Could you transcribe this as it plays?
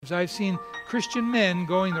I've seen Christian men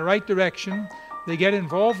going the right direction. They get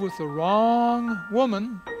involved with the wrong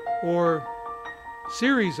woman or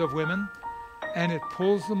series of women, and it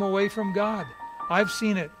pulls them away from God. I've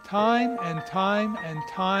seen it time and time and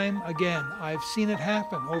time again. I've seen it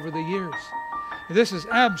happen over the years. This is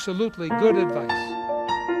absolutely good advice.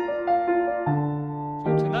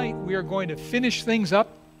 So tonight we are going to finish things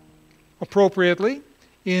up appropriately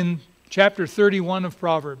in chapter 31 of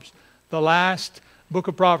Proverbs, the last book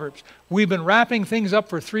of Proverbs. We've been wrapping things up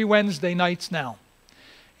for 3 Wednesday nights now.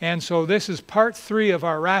 And so this is part 3 of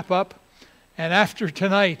our wrap-up. And after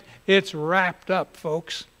tonight, it's wrapped up,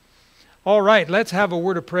 folks. All right, let's have a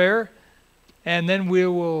word of prayer, and then we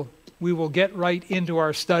will get right into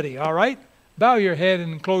our study. All right? Bow your head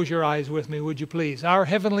and close your eyes with me, would you please? Our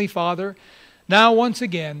Heavenly Father, now once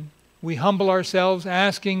again, we humble ourselves,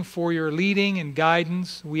 asking for your leading and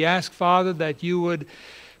guidance. We ask, Father, that you would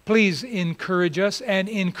please encourage us and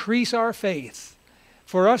increase our faith.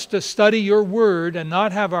 For us to study your word and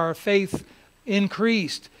not have our faith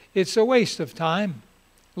increased, it's a waste of time.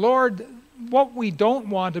 Lord, what we don't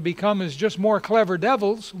want to become is just more clever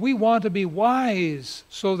devils. We want to be wise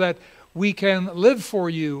so that we can live for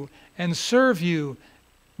you and serve you,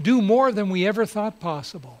 do more than we ever thought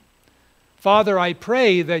possible. Father, I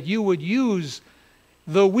pray that you would use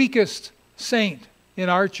the weakest saint in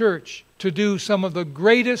our church to do some of the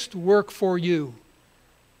greatest work for you,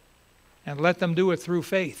 and let them do it through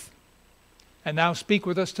faith. And now speak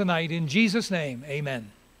with us tonight in Jesus' name,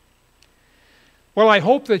 amen. Well, I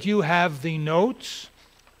hope that you have the notes.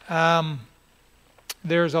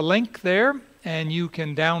 There's a link there, and you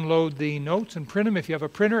can download the notes and print them if you have a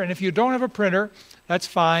printer. And if you don't have a printer, that's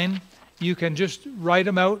fine. You can just write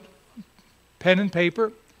them out, pen and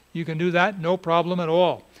paper. You can do that, no problem at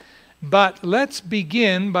all. But let's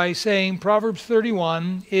begin by saying Proverbs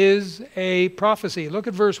 31 is a prophecy. Look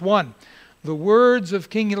at verse 1. The words of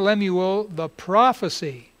King Lemuel, the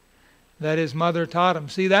prophecy that his mother taught him.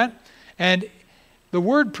 See that? And the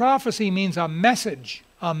word prophecy means a message.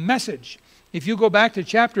 A message. If you go back to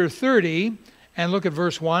chapter 30 and look at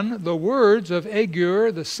verse 1, the words of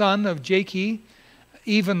Agur, the son of Jakeh,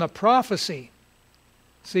 even the prophecy.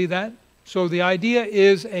 See that? So the idea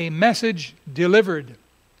is a message delivered.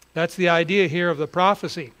 That's the idea here of the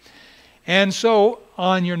prophecy. And so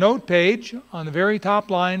on your note page, on the very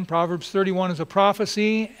top line, Proverbs 31 is a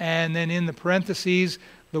prophecy, and then in the parentheses,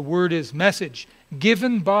 the word is message.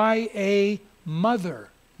 Given by a mother.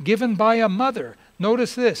 Given by a mother.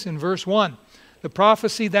 Notice this in verse 1. The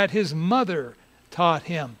prophecy that his mother taught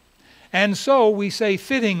him. And so we say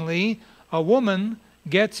fittingly, a woman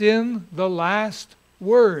gets in the last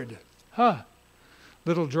word.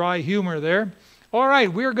 Little dry humor there. All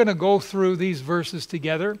right, we're going to go through these verses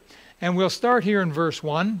together, and we'll start here in verse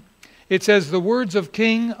 1. It says, the words of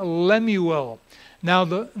King Lemuel. Now,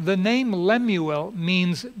 the name Lemuel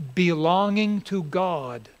means belonging to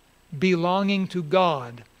God. Belonging to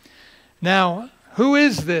God. Now, who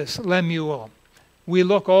is this Lemuel? We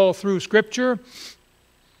look all through Scripture.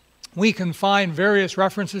 We can find various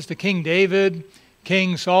references to King David,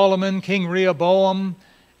 King Solomon, King Rehoboam,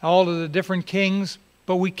 all of the different kings.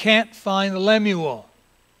 But we can't find a Lemuel.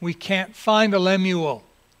 We can't find a Lemuel.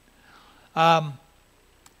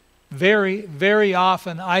 Very, very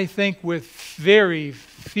often, I think with very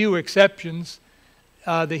few exceptions,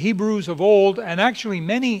 the Hebrews of old, and actually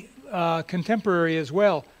many contemporary as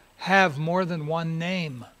well, have more than one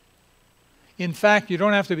name. In fact, you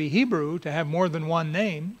don't have to be Hebrew to have more than one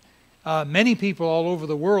name. Many people all over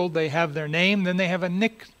the world, they have their name, then they have a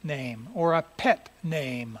nickname or a pet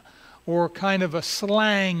name, or kind of a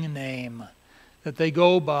slang name that they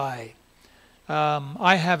go by.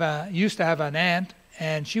 I used to have an aunt,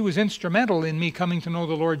 and she was instrumental in me coming to know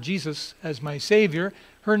the Lord Jesus as my Savior.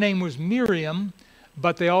 Her name was Miriam,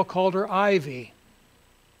 but they all called her Ivy.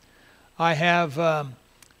 I have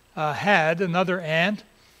had another aunt,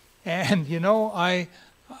 and I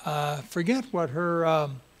forget what her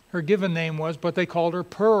given name was, but they called her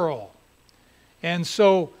Pearl. And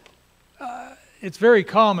so it's very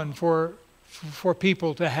common for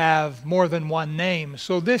people to have more than one name.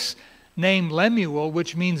 So this name Lemuel,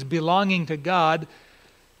 which means belonging to God,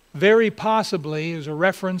 very possibly is a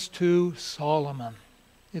reference to Solomon.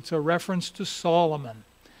 It's a reference to Solomon.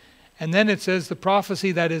 And then it says the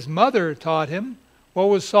prophecy that his mother taught him. What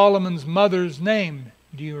was Solomon's mother's name?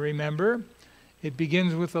 Do you remember? It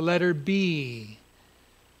begins with the letter B.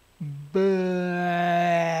 Bathsheba,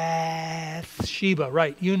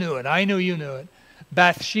 right, you knew it. I knew you knew it.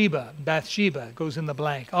 Bathsheba goes in the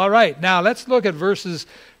blank. All right, now let's look at verses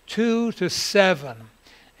 2 to 7.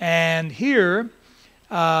 And here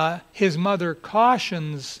his mother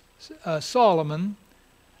cautions Solomon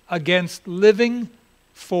against living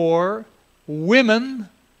for women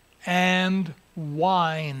and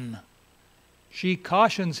wine. She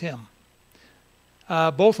cautions him,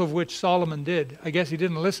 both of which Solomon did. I guess he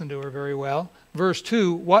didn't listen to her very well. Verse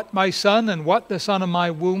 2, "What, my son, and what the son of my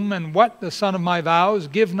womb, and what the son of my vows?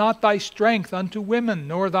 Give not thy strength unto women,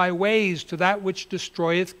 nor thy ways to that which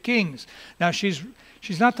destroyeth kings." Now she's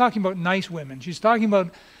not talking about nice women. She's talking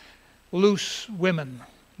about loose women,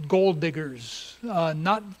 gold diggers,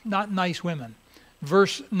 not nice women.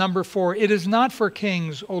 Verse number 4, "It is not for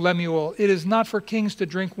kings, O Lemuel, it is not for kings to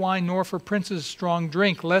drink wine, nor for princes strong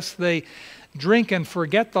drink, lest they drink and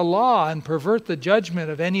forget the law and pervert the judgment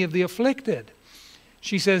of any of the afflicted."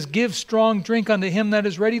 She says, "Give strong drink unto him that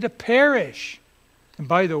is ready to perish." And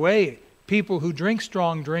by the way, people who drink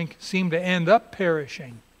strong drink seem to end up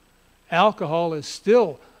perishing. Alcohol is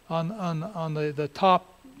still on the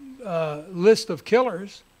top list of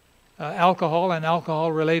killers, alcohol and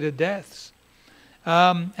alcohol-related deaths.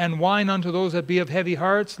 "And wine unto those that be of heavy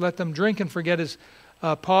hearts, let them drink and forget his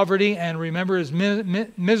poverty and remember his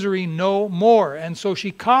misery no more." And so she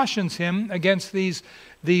cautions him against these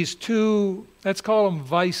two, let's call them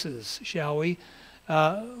vices, shall we?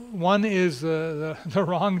 One is the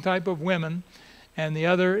wrong type of women, and the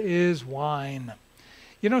other is wine.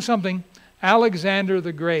 You know something? Alexander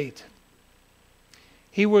the Great,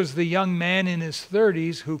 he was the young man in his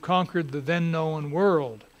 30s who conquered the then known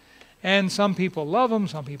world. And some people love him,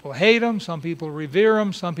 some people hate him, some people revere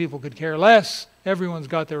him, some people could care less. Everyone's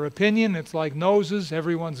got their opinion. It's like noses,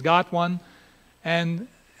 everyone's got one. And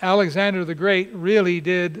Alexander the Great really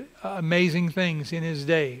did amazing things in his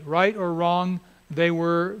day. Right or wrong, they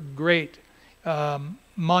were great,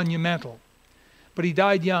 monumental. But he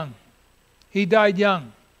died young. He died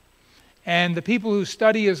young. And the people who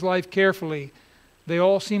study his life carefully, they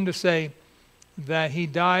all seem to say that he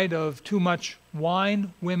died of too much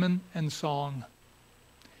wine, women, and song.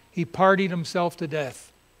 He partied himself to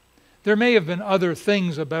death. There may have been other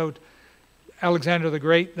things about Alexander the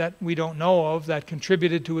Great that we don't know of that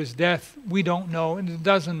contributed to his death. We don't know, and it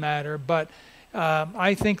doesn't matter. But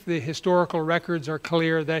I think the historical records are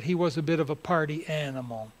clear that he was a bit of a party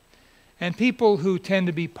animal. And people who tend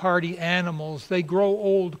to be party animals, they grow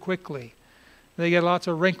old quickly. They get lots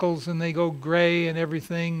of wrinkles and they go gray and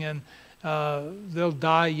everything, and they'll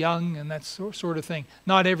die young and that sort of thing.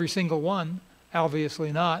 Not every single one,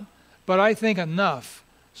 obviously not, but I think enough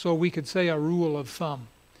so we could say a rule of thumb.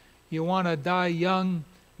 You want to die young,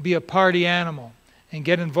 be a party animal and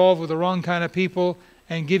get involved with the wrong kind of people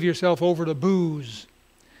and give yourself over to booze.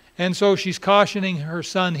 And so she's cautioning her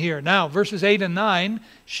son here. Now, verses 8 and 9,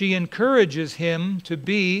 she encourages him to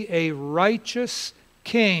be a righteous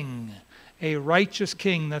king. A righteous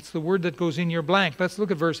king. That's the word that goes in your blank. Let's look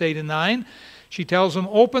at verse 8 and 9. She tells him,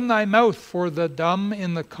 "Open thy mouth for the dumb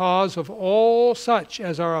in the cause of all such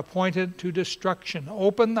as are appointed to destruction.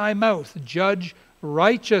 Open thy mouth, judge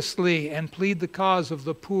righteously, and plead the cause of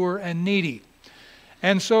the poor and needy."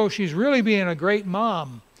 And so she's really being a great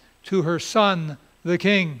mom to her son, the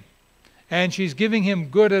king. And she's giving him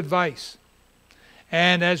good advice.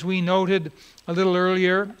 And as we noted a little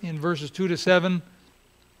earlier in verses 2 to 7,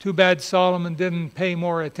 too bad Solomon didn't pay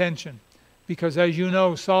more attention. Because as you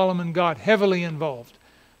know, Solomon got heavily involved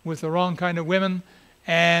with the wrong kind of women,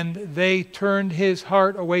 and they turned his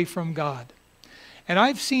heart away from God. And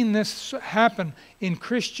I've seen this happen in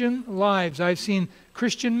Christian lives. I've seen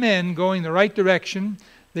Christian men going the right direction.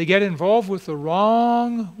 They get involved with the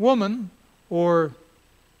wrong woman or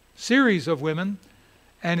series of women,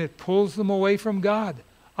 and it pulls them away from God.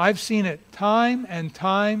 I've seen it time and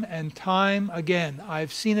time and time again.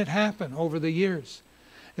 I've seen it happen over the years.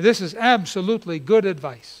 This is absolutely good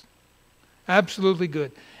advice. Absolutely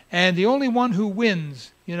good. And the only one who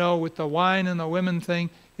wins, with the wine and the women thing,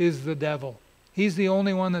 is the devil. He's the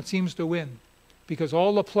only one that seems to win. Because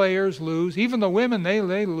all the players lose. Even the women, they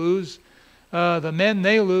lose. The men,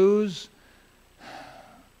 they lose.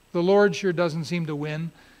 The Lord sure doesn't seem to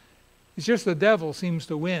win. It's just the devil seems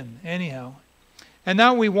to win anyhow. And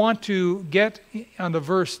now we want to get onto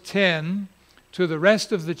verse 10 to the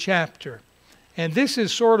rest of the chapter. And this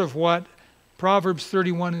is sort of what Proverbs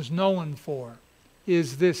 31 is known for,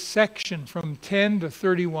 is this section from 10 to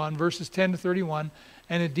 31, verses 10 to 31,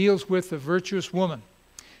 and it deals with the virtuous woman.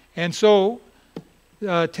 And so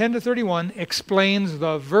 10 to 31 explains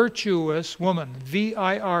the virtuous woman,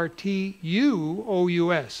 virtuous,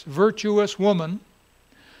 virtuous woman,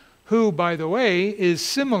 who, by the way, is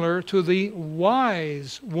similar to the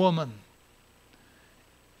wise woman.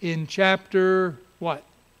 In chapter, what?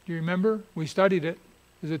 Do you remember? We studied it.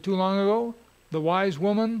 Is it too long ago? The wise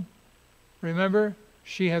woman, remember,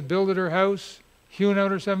 she hath builded her house, hewn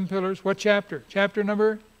out her 7 pillars. What chapter? Chapter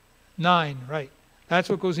number 9, right. That's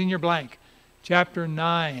what goes in your blank. Chapter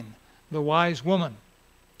 9, the wise woman.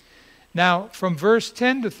 Now, from verse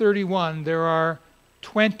 10 to 31, there are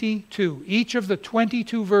 22. Each of the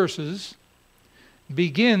 22 verses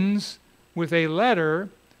begins with a letter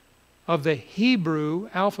of the Hebrew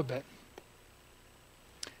alphabet.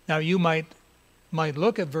 Now, you might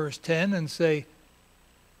look at verse 10 and say,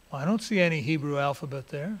 well, I don't see any Hebrew alphabet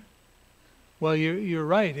there. Well, you're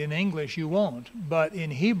right. In English, you won't. But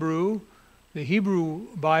in Hebrew, the Hebrew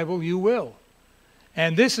Bible, you will.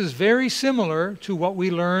 And this is very similar to what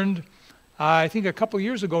we learned, I think a couple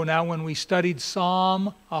years ago now, when we studied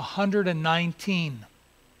Psalm 119.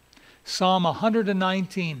 Psalm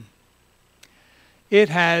 119. It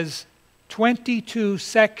has 22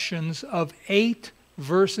 sections of 8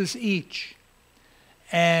 verses each.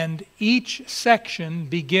 And each section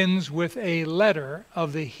begins with a letter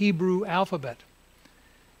of the Hebrew alphabet.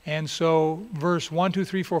 And so verse 1, 2,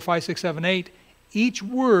 3, 4, 5, 6, 7, 8, each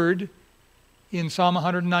word in Psalm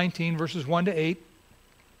 119, verses 1 to 8,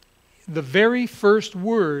 the very first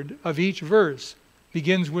word of each verse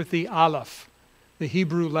begins with the Aleph, the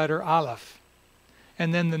Hebrew letter Aleph.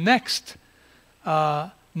 And then the next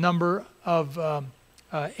number of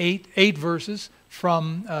 8 verses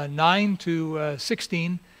from 9 to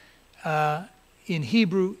 16, in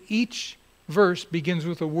Hebrew, each verse begins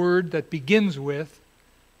with a word that begins with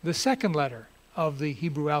the second letter of the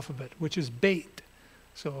Hebrew alphabet, which is Beit.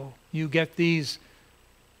 So you get these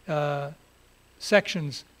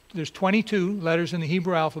sections. There's 22 letters in the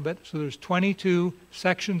Hebrew alphabet, so there's 22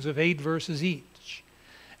 sections of 8 verses each.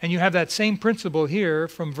 And you have that same principle here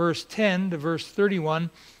from verse 10 to verse 31.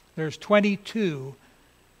 There's 22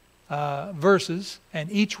 verses,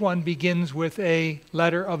 and each one begins with a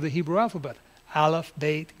letter of the Hebrew alphabet. Aleph,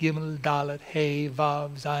 Beit, Gimel, Dalet, Hey,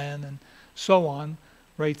 Vav, Zayin, and so on,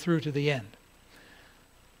 right through to the end.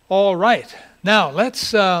 All right. Now,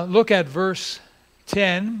 let's look at verse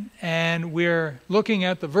 10, and we're looking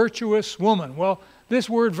at the virtuous woman. Well, this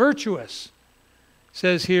word virtuous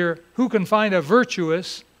says here, who can find a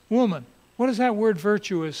virtuous woman? What does that word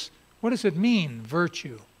virtuous, what does it mean,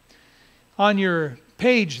 virtue? On your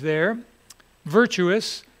page there,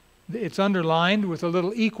 virtuous, it's underlined with a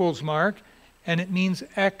little equals mark, and it means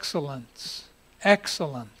excellence.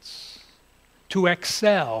 Excellence. To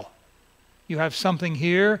excel. You have something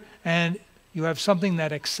here, and you have something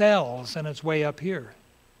that excels, and it's way up here.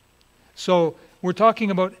 So we're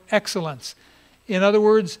talking about excellence. In other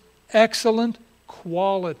words, excellent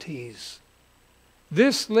qualities.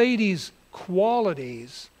 This lady's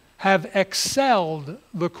qualities have excelled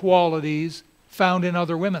the qualities found in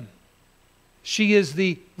other women. She is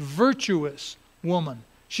the virtuous woman.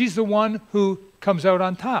 She's the one who comes out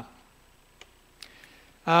on top.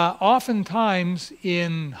 Oftentimes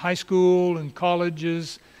in high school and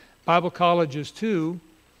colleges, Bible colleges too,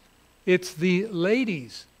 it's the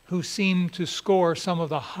ladies who seem to score some of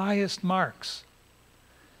the highest marks.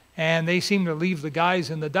 And they seem to leave the guys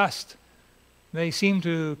in the dust. They seem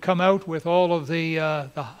to come out with all of the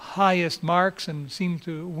highest marks and seem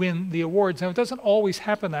to win the awards. Now, it doesn't always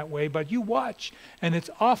happen that way, but you watch, and it's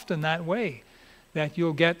often that way, that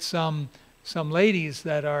you'll get some ladies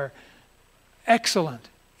that are excellent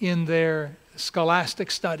in their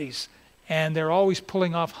scholastic studies, and they're always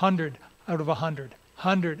pulling off 100 out of 100,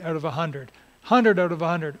 100 out of 100, 100 out of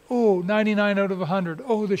 100, oh, 99 out of 100,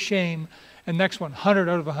 oh, the shame, and next one, 100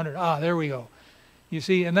 out of 100, there we go. You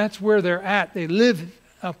see, and that's where they're at. They live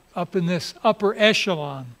up in this upper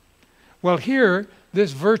echelon. Well, here,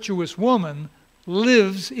 this virtuous woman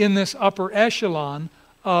lives in this upper echelon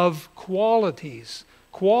of qualities,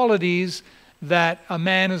 qualities that a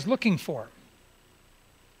man is looking for.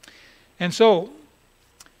 And so,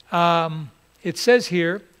 it says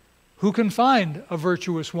here, who can find a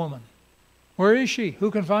virtuous woman? Where is she? Who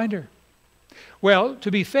can find her? Well,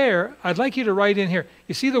 to be fair, I'd like you to write in here.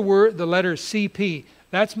 You see the letter CP?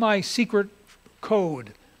 That's my secret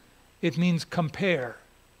code. It means compare.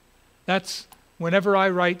 That's, whenever I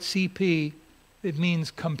write CP, it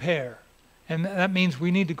means compare. And that means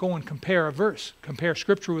we need to go and compare a verse, compare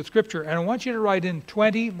Scripture with Scripture. And I want you to write in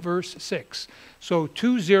 20, verse 6. So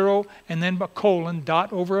 20, and then a colon,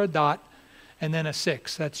 dot over a dot, and then a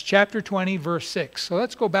 6. That's chapter 20, verse 6. So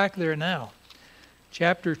let's go back there now.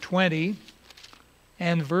 Chapter 20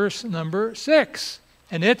 and verse number 6.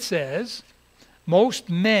 And it says, most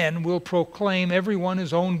men will proclaim everyone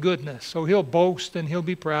his own goodness. So he'll boast and he'll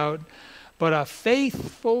be proud. But a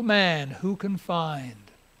faithful man who can find?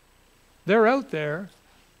 They're out there,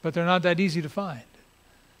 but they're not that easy to find.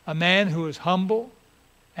 a man who is humble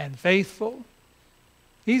and faithful.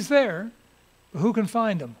 He's there, but who can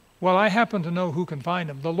find him? Well, I happen to know who can find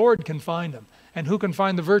him. The Lord can find him. And who can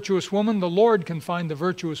find the virtuous woman? The Lord can find the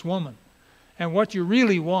virtuous woman. And what you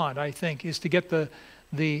really want, I think, is to get the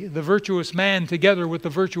virtuous man together with the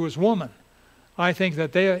virtuous woman. I think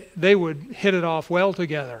that they would hit it off well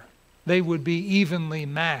together. They would be evenly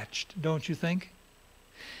matched, don't you think?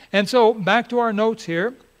 And so, back to our notes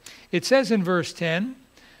here. It says in verse 10,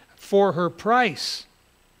 "For her price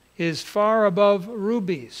is far above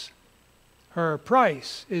rubies." Her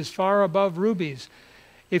price is far above rubies.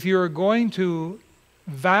 If you're going to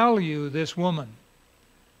value this woman,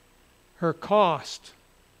 her cost,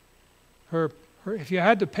 if you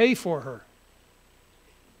had to pay for her,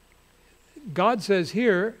 God says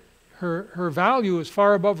here, her value is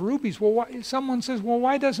far above rubies. Well, someone says, well,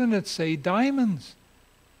 why doesn't it say diamonds?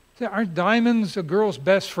 Aren't diamonds a girl's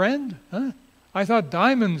best friend? Huh? I thought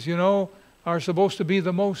diamonds, are supposed to be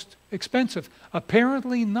the most expensive.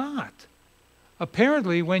 Apparently not.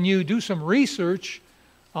 Apparently, when you do some research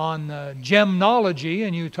on gemnology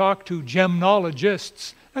and you talk to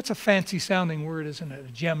gemnologists, that's a fancy sounding word, isn't it?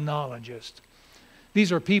 A gemnologist.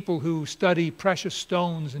 These are people who study precious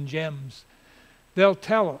stones and gems. They'll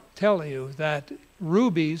tell you that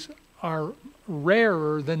rubies are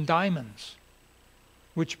rarer than diamonds,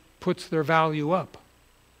 which puts their value up.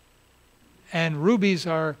 And rubies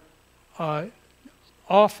are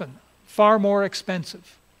often far more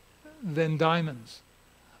expensive than diamonds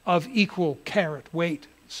of equal carat weight,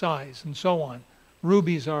 size, and so on.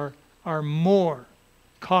 Rubies are more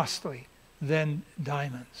costly than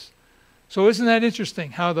diamonds. So isn't that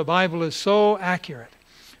interesting how the Bible is so accurate?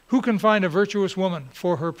 Who can find a virtuous woman?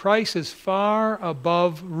 For her price is far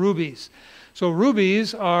above rubies. So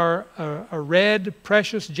rubies are a red,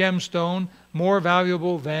 precious gemstone, more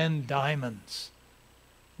valuable than diamonds.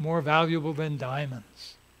 More valuable than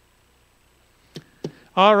diamonds.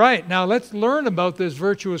 All right, now let's learn about this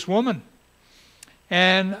virtuous woman.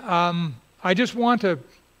 And I just want to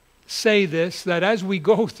say this, that as we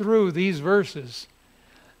go through these verses,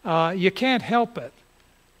 you can't help it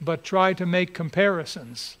but try to make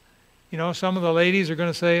comparisons. Some of the ladies are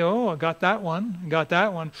going to say, oh, I got that one,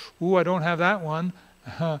 Ooh, I don't have that one.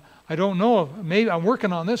 I don't know, maybe I'm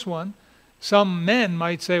working on this one. Some men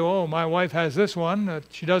might say, oh, my wife has this one,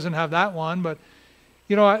 she doesn't have that one, but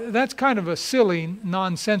that's kind of a silly,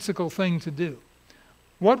 nonsensical thing to do.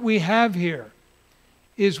 What we have here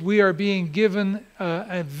is we are being given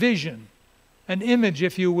a vision, an image,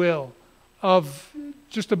 if you will, of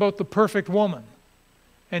just about the perfect woman.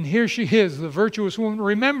 And here she is, the virtuous woman.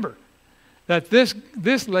 Remember that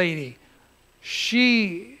this lady,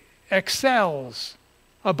 she excels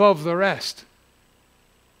above the rest.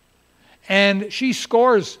 And she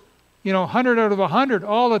scores 100 out of 100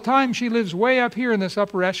 all the time. She lives way up here in this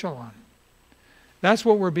upper echelon. That's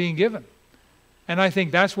what we're being given. And I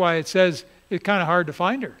think that's why it says it's kind of hard to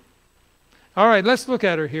find her. All right, let's look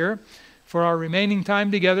at her here for our remaining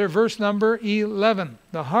time together. Verse number 11.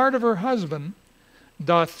 The heart of her husband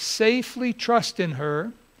doth safely trust in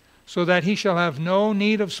her, so that he shall have no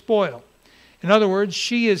need of spoil. In other words,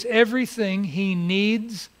 she is everything he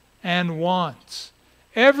needs and wants.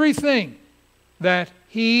 Everything that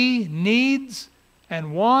he needs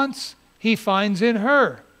and wants, he finds in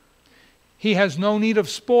her. He has no need of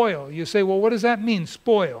spoil. You say, well, what does that mean,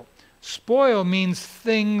 spoil? Spoil means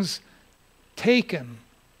things taken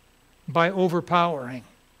by overpowering.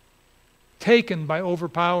 Taken by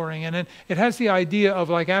overpowering. And it has the idea of,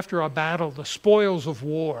 like after a battle, the spoils of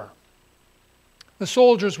war. The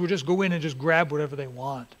soldiers would just go in and just grab whatever they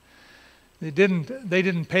want. They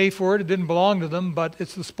didn't pay for it. It didn't belong to them, but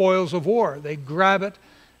it's the spoils of war. They grab it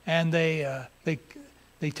and they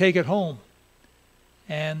take it home.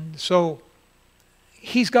 And so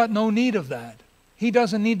he's got no need of that. He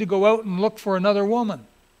doesn't need to go out and look for another woman.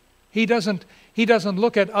 He doesn't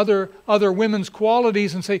look at other women's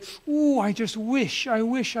qualities and say, ooh, I just wish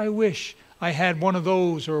I had one of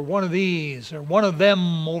those or one of these or one of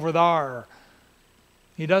them over there.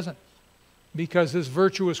 He doesn't. Because this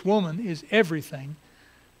virtuous woman is everything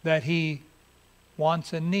that he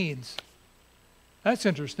wants and needs. That's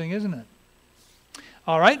interesting, isn't it?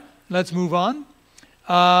 All right, let's move on.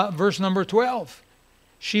 Verse number 12.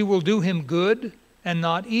 She will do him good and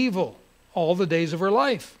not evil all the days of her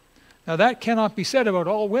life. Now that cannot be said about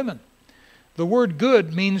all women. The word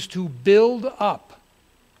good means to build up.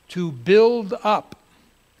 To build up.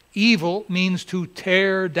 Evil means to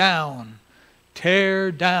tear down.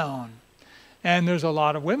 Tear down. And there's a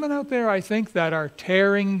lot of women out there, I think, that are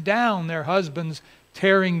tearing down their husbands,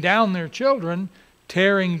 tearing down their children,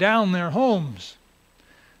 tearing down their homes.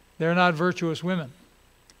 they're not virtuous women.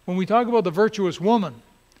 When we talk about the virtuous woman,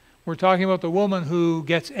 we're talking about the woman who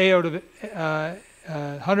gets A out of 100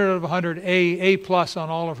 out of 100, A plus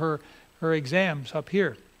on all of her exams up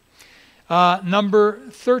here. Number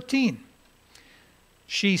 13.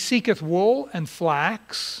 She seeketh wool and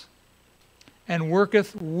flax, and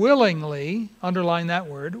worketh willingly, underline that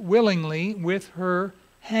word, willingly with her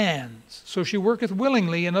hands. So she worketh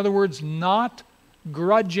willingly, in other words, not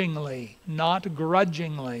grudgingly, not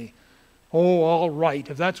grudgingly. Oh, all right,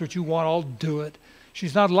 if that's what you want, I'll do it.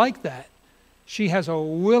 She's not like that. She has a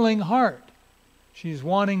willing heart. She's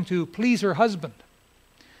wanting to please her husband.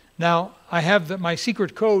 Now, I have my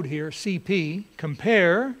secret code here, CP.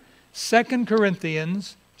 Compare 2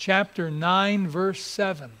 Corinthians chapter 9, verse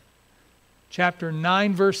 7. Chapter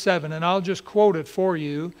 9, verse 7, and I'll just quote it for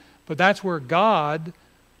you, but that's where God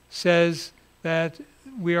says that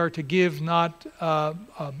we are to give not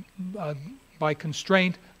by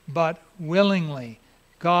constraint, but willingly.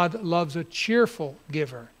 God loves a cheerful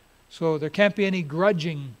giver. So there can't be any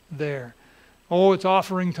grudging there. Oh, it's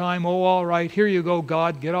offering time. Oh, all right, here you go,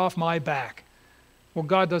 God, get off my back. Well,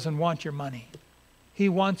 God doesn't want your money. He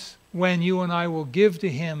wants when you and I will give to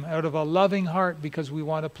Him out of a loving heart because we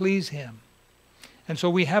want to please Him. And so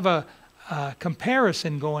we have a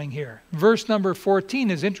comparison going here. Verse number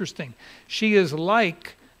 14 is interesting. She is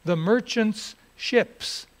like the merchant's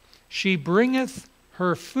ships. She bringeth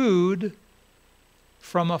her food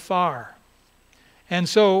from afar. And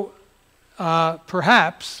so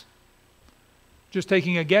perhaps, just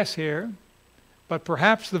taking a guess here, but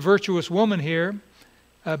perhaps the virtuous woman here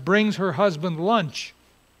brings her husband lunch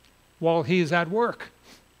while he is at work.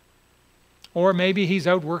 Or maybe he's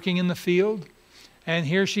out working in the field, and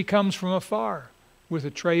here she comes from afar with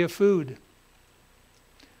a tray of food.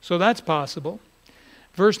 So that's possible.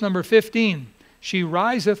 Verse number 15, she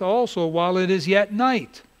riseth also while it is yet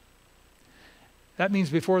night. That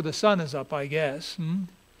means before the sun is up, I guess.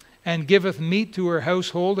 And giveth meat to her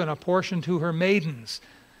household and a portion to her maidens.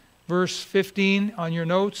 Verse 15 on your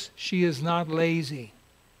notes, she is not lazy.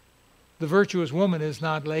 The virtuous woman is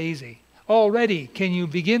not lazy. Already, can you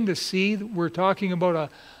begin to see that we're talking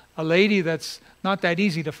about a lady that's not that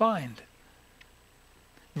easy to find?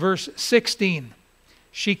 Verse 16,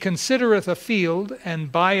 she considereth a field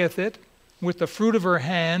and buyeth it. With the fruit of her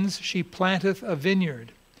hands she planteth a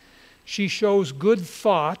vineyard. She shows good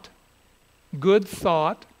thought,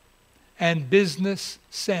 and business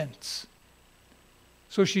sense.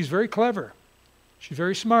 So she's very clever. She's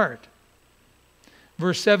very smart.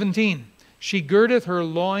 Verse 17, she girdeth her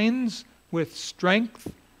loins with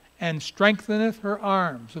strength and strengtheneth her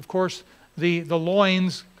arms. Of course, the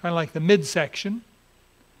loins, kind of like the midsection,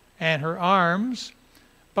 and her arms.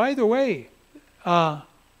 By the way,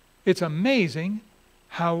 it's amazing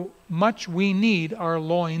how much we need our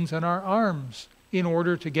loins and our arms in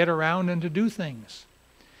order to get around and to do things.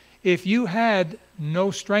 If you had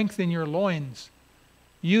no strength in your loins,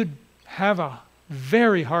 you'd have a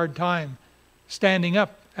very hard time standing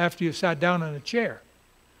up after you've sat down in a chair.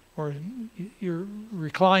 Or you're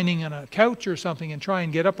reclining on a couch or something and try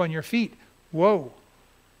and get up on your feet. Whoa.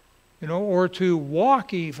 Or to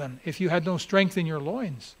walk even if you had no strength in your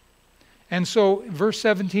loins. And so, verse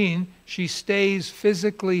 17, she stays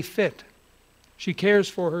physically fit. She cares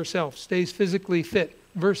for herself, stays physically fit.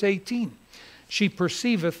 Verse 18, she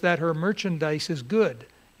perceiveth that her merchandise is good.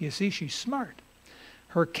 You see, she's smart.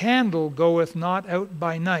 Her candle goeth not out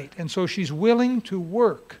by night. And so she's willing to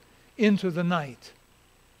work into the night.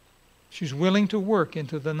 She's willing to work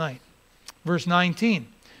into the night. Verse 19,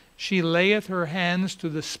 she layeth her hands to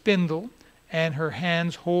the spindle, and her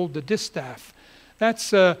hands hold the distaff. That's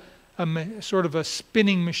sort of a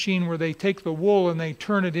spinning machine where they take the wool and they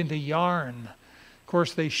turn it into yarn. Of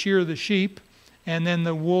course, they shear the sheep, and then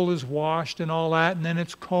the wool is washed and all that, and then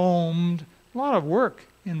it's combed. A lot of work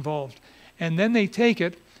involved. And then they take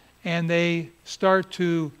it and they start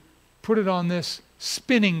to put it on this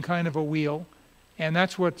spinning kind of a wheel, and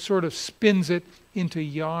that's what sort of spins it into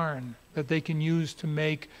yarn that they can use to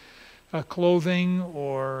make clothing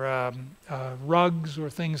or rugs or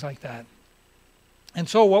things like that. And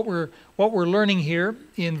so what we're learning here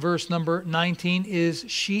in verse number 19 is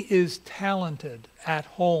she is talented at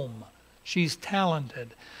home. She's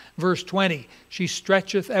talented. Verse 20, she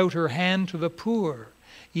stretcheth out her hand to the poor.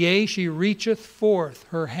 Yea, she reacheth forth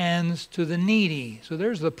her hands to the needy. So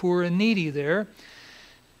there's the poor and needy there.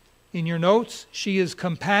 In your notes, she is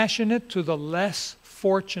compassionate to the less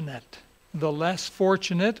fortunate. The less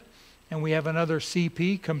fortunate. And we have another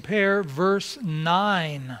CP. Compare verse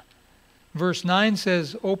 9. Verse 9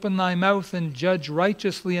 says, open thy mouth and judge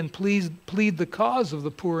righteously and plead the cause of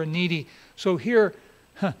the poor and needy. So here,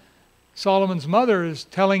 Solomon's mother is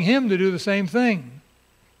telling him to do the same thing.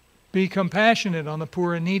 Be compassionate on the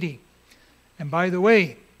poor and needy. And by the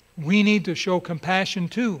way, we need to show compassion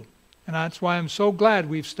too. And that's why I'm so glad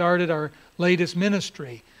we've started our latest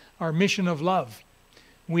ministry, our mission of love.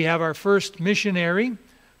 We have our first missionary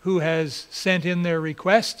who has sent in their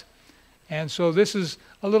request. And so this is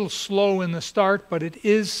a little slow in the start, but it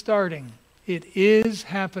is starting. It is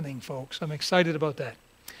happening, folks. I'm excited about that.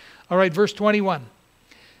 All right, verse 21.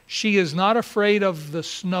 She is not afraid of the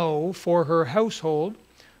snow for her household,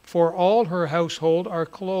 for all her household are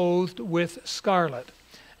clothed with scarlet.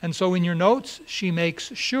 And so in your notes, she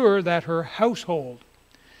makes sure that her household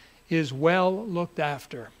is well looked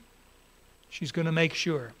after. She's going to make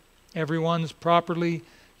sure everyone's properly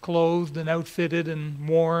clothed and outfitted and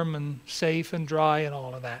warm and safe and dry and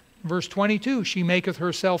all of that. Verse 22, she maketh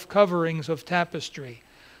herself coverings of tapestry.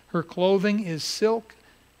 Her clothing is silk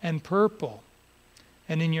and purple.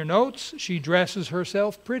 And in your notes, she dresses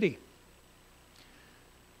herself pretty.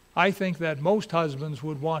 I think that most husbands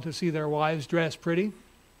would want to see their wives dressed pretty.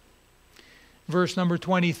 Verse number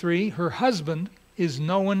 23, her husband is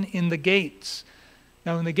known in the gates.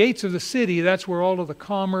 Now in the gates of the city, that's where all of the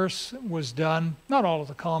commerce was done. Not all of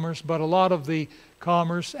the commerce, but a lot of the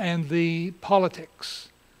commerce and the politics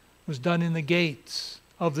was done in the gates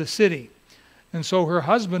of the city. And so her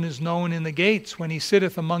husband is known in the gates when he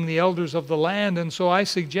sitteth among the elders of the land. And so I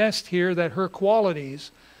suggest here that her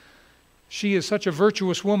qualities, she is such a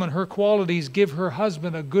virtuous woman, her qualities give her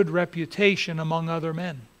husband a good reputation among other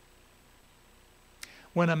men.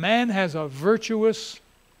 When a man has a virtuous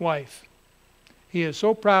wife, he is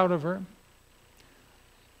so proud of her,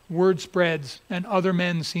 word spreads, and other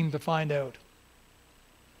men seem to find out.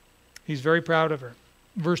 He's very proud of her.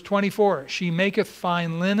 Verse 24, she maketh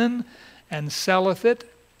fine linen, and selleth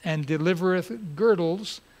it, and delivereth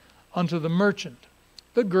girdles unto the merchant.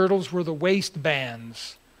 The girdles were the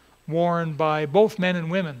waistbands worn by both men and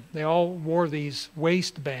women. They all wore these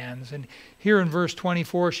waistbands. And here in verse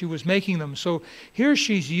 24, she was making them. So here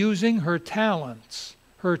she's using her talents.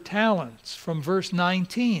 Her talents. From verse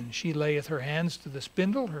 19, she layeth her hands to the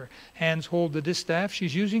spindle, her hands hold the distaff.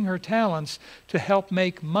 She's using her talents to help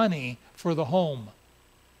make money for the home.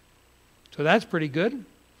 So that's pretty good.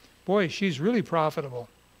 Boy, she's really profitable.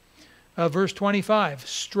 Verse 25,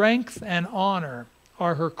 strength and honor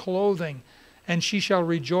are her clothing, and she shall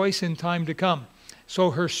rejoice in time to come.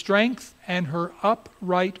 So her strength and her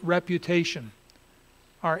upright reputation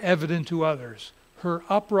are evident to others. Her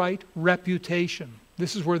upright reputation.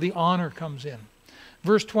 This is where the honor comes in.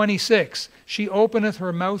 Verse 26, she openeth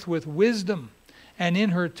her mouth with wisdom, and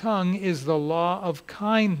in her tongue is the law of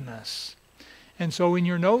kindness. And so in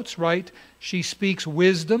your notes, write, she speaks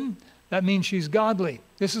wisdom. That means she's godly.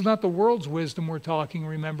 This is not the world's wisdom we're talking,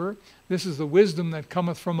 remember. This is the wisdom that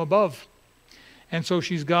cometh from above. And so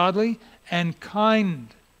she's godly and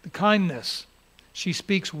kindness. She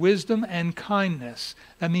speaks wisdom and kindness.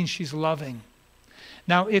 That means she's loving.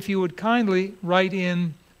 Now, if you would kindly write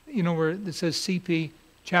in, where it says CP,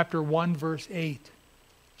 chapter 1, verse 8.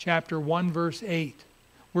 Chapter 1, verse 8.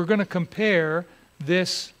 We're going to compare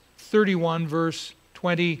this 31, verse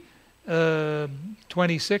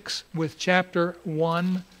 26 with chapter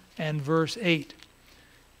 1 and verse 8.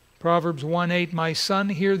 Proverbs 1:8, my son,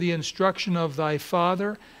 hear the instruction of thy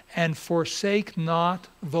father, and forsake not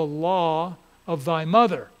the law of thy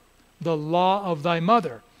mother. The law of thy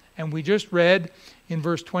mother. And we just read in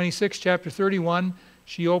verse 26, chapter 31,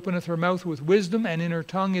 she openeth her mouth with wisdom, and in her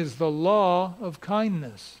tongue is the law of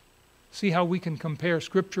kindness. See how we can compare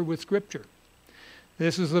Scripture with Scripture.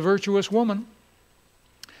 This is the virtuous woman.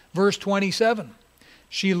 Verse 27,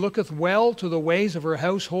 she looketh well to the ways of her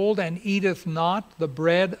household, and eateth not the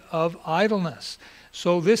bread of idleness.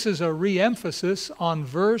 So this is a re-emphasis on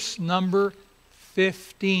verse number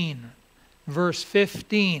 15. Verse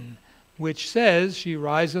 15, which says, she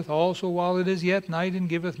riseth also while it is yet night, and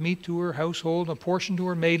giveth meat to her household, a portion to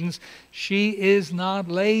her maidens. She is not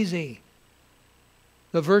lazy.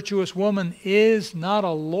 The virtuous woman is not a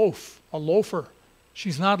loafer.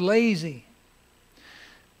 She's not lazy.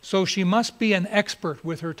 So she must be an expert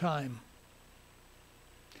with her time.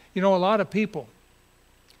 A lot of people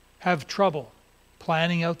have trouble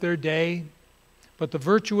planning out their day, but the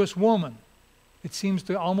virtuous woman, it seems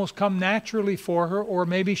to almost come naturally for her, or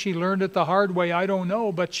maybe she learned it the hard way, I don't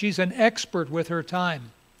know, but she's an expert with her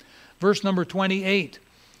time. Verse number 28,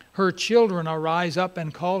 her children arise up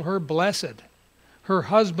and call her blessed, her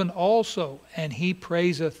husband also, and he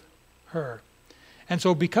praiseth her. And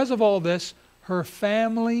so because of all this, her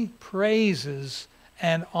family praises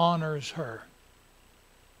and honors her.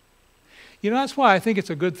 That's why I think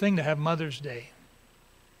it's a good thing to have Mother's Day.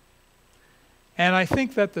 And I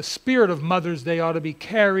think that the spirit of Mother's Day ought to be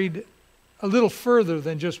carried a little further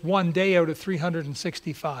than just one day out of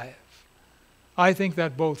 365. I think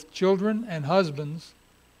that both children and husbands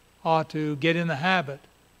ought to get in the habit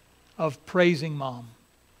of praising Mom.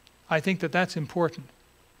 I think that that's important.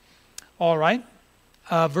 All right.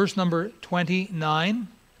 Verse number 29.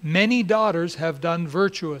 Many daughters have done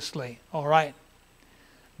virtuously. All right.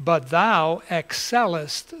 But thou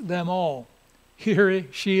excellest them all. Here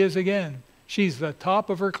she is again. She's the top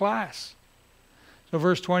of her class. So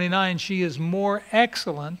verse 29, she is more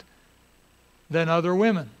excellent than other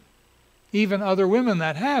women. Even other women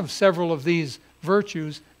that have several of these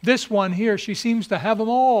virtues, this one here, she seems to have them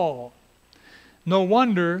all. No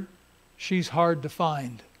wonder she's hard to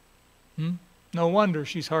find. No wonder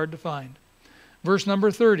she's hard to find. Verse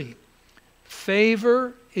number 30.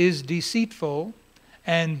 Favor is deceitful,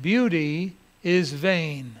 and beauty is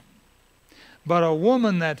vain. But a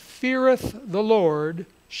woman that feareth the Lord,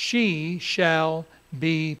 she shall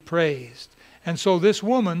be praised. And so this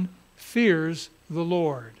woman fears the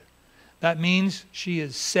Lord. That means she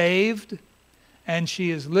is saved and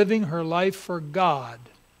she is living her life for God.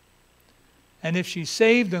 And if she's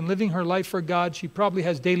saved and living her life for God, she probably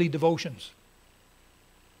has daily devotions.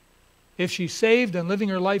 If she's saved and living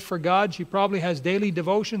her life for God, she probably has daily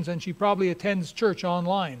devotions and she probably attends church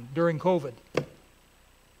online during COVID.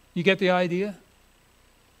 You get the idea?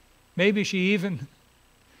 Maybe she even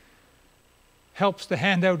helps to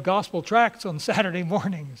hand out gospel tracts on Saturday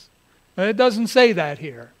mornings. It doesn't say that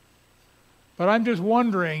here. But I'm just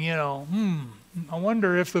wondering, I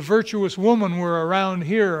wonder if the virtuous woman were around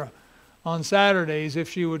here on Saturdays, if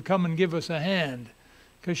she would come and give us a hand.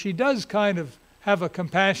 Because she does kind of have a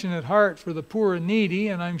compassionate heart for the poor and needy,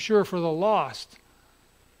 and I'm sure for the lost.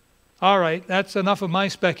 All right, that's enough of my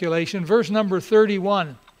speculation. Verse number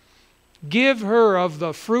 31. Give her of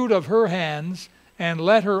the fruit of her hands, and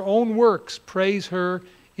let her own works praise her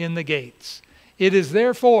in the gates. It is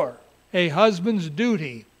therefore a husband's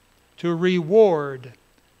duty to reward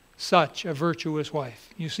such a virtuous wife.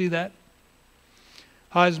 You see that?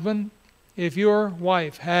 Husband, if your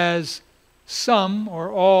wife has some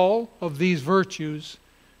or all of these virtues,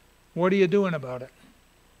 what are you doing about it?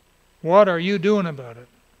 What are you doing about it?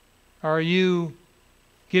 Are you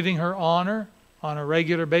giving her honor on a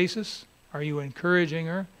regular basis? Are you encouraging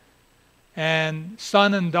her? And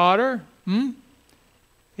son and daughter,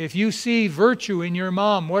 if you see virtue in your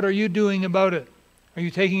mom, what are you doing about it? Are you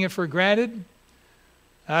taking it for granted?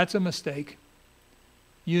 That's a mistake.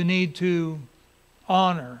 You need to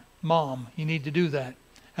honor Mom. You need to do that.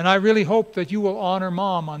 And I really hope that you will honor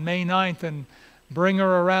Mom on May 9th and bring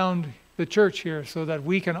her around the church here so that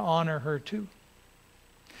we can honor her too.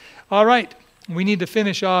 All right, we need to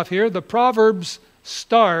finish off here. The Proverbs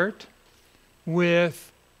start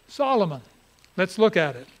with Solomon. Let's look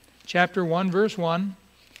at it. Chapter 1, verse 1.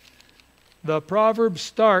 The Proverbs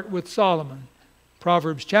start with Solomon.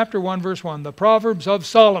 Proverbs chapter 1, verse 1. The Proverbs of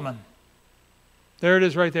Solomon. There it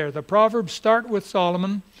is right there. The Proverbs start with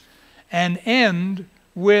Solomon and end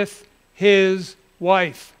with his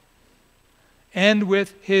wife. End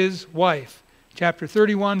with his wife. Chapter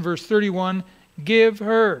 31, verse 31. Give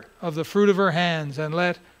her of the fruit of her hands, and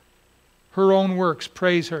let her own works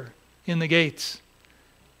praise her in the gates.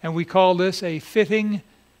 And we call this a fitting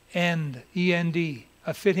end, E-N-D,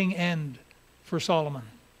 a fitting end for Solomon.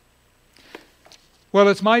 Well,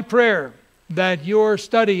 it's my prayer that your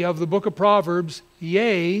study of the book of Proverbs,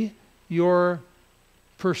 yea, your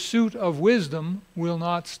pursuit of wisdom will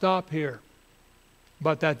not stop here,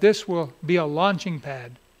 but that this will be a launching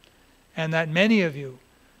pad, and that many of you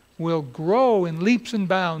will grow in leaps and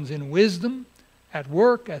bounds in wisdom at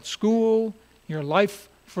work, at school, your life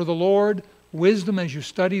for the Lord, wisdom as you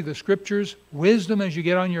study the Scriptures, wisdom as you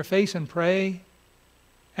get on your face and pray,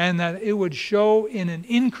 and that it would show in an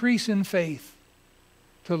increase in faith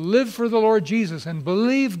to live for the Lord Jesus and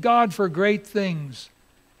believe God for great things,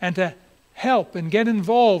 and to help and get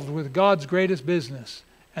involved with God's greatest business,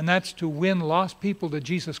 and that's to win lost people to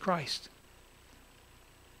Jesus Christ.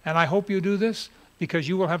 And I hope you do this, because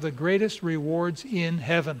you will have the greatest rewards in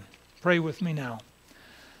heaven. Pray with me now.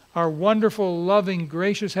 Our wonderful, loving,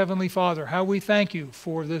 gracious Heavenly Father, how we thank you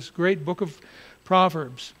for this great book of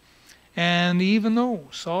Proverbs. And even though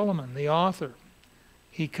Solomon, the author,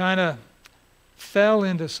 he kind of fell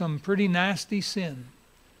into some pretty nasty sin,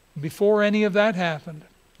 before any of that happened,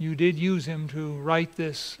 you did use him to write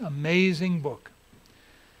this amazing book.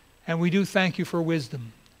 And we do thank you for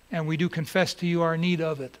wisdom, and we do confess to you our need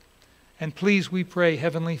of it. And please, we pray,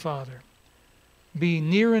 Heavenly Father, be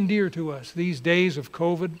near and dear to us these days of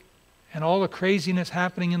COVID and all the craziness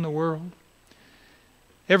happening in the world.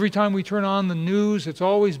 Every time we turn on the news, it's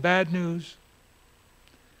always bad news.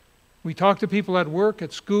 We talk to people at work,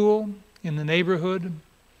 at school, in the neighborhood,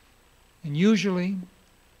 and usually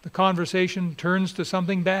the conversation turns to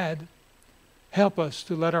something bad. Help us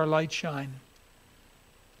to let our light shine.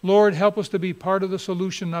 Lord, help us to be part of the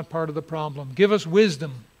solution, not part of the problem. Give us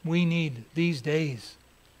wisdom we need these days.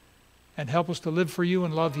 And help us to live for you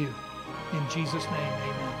and love you. In Jesus' name,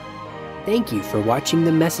 amen. Thank you for watching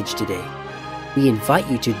the message today. We invite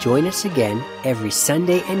you to join us again every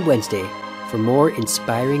Sunday and Wednesday for more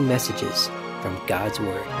inspiring messages from God's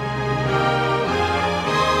Word.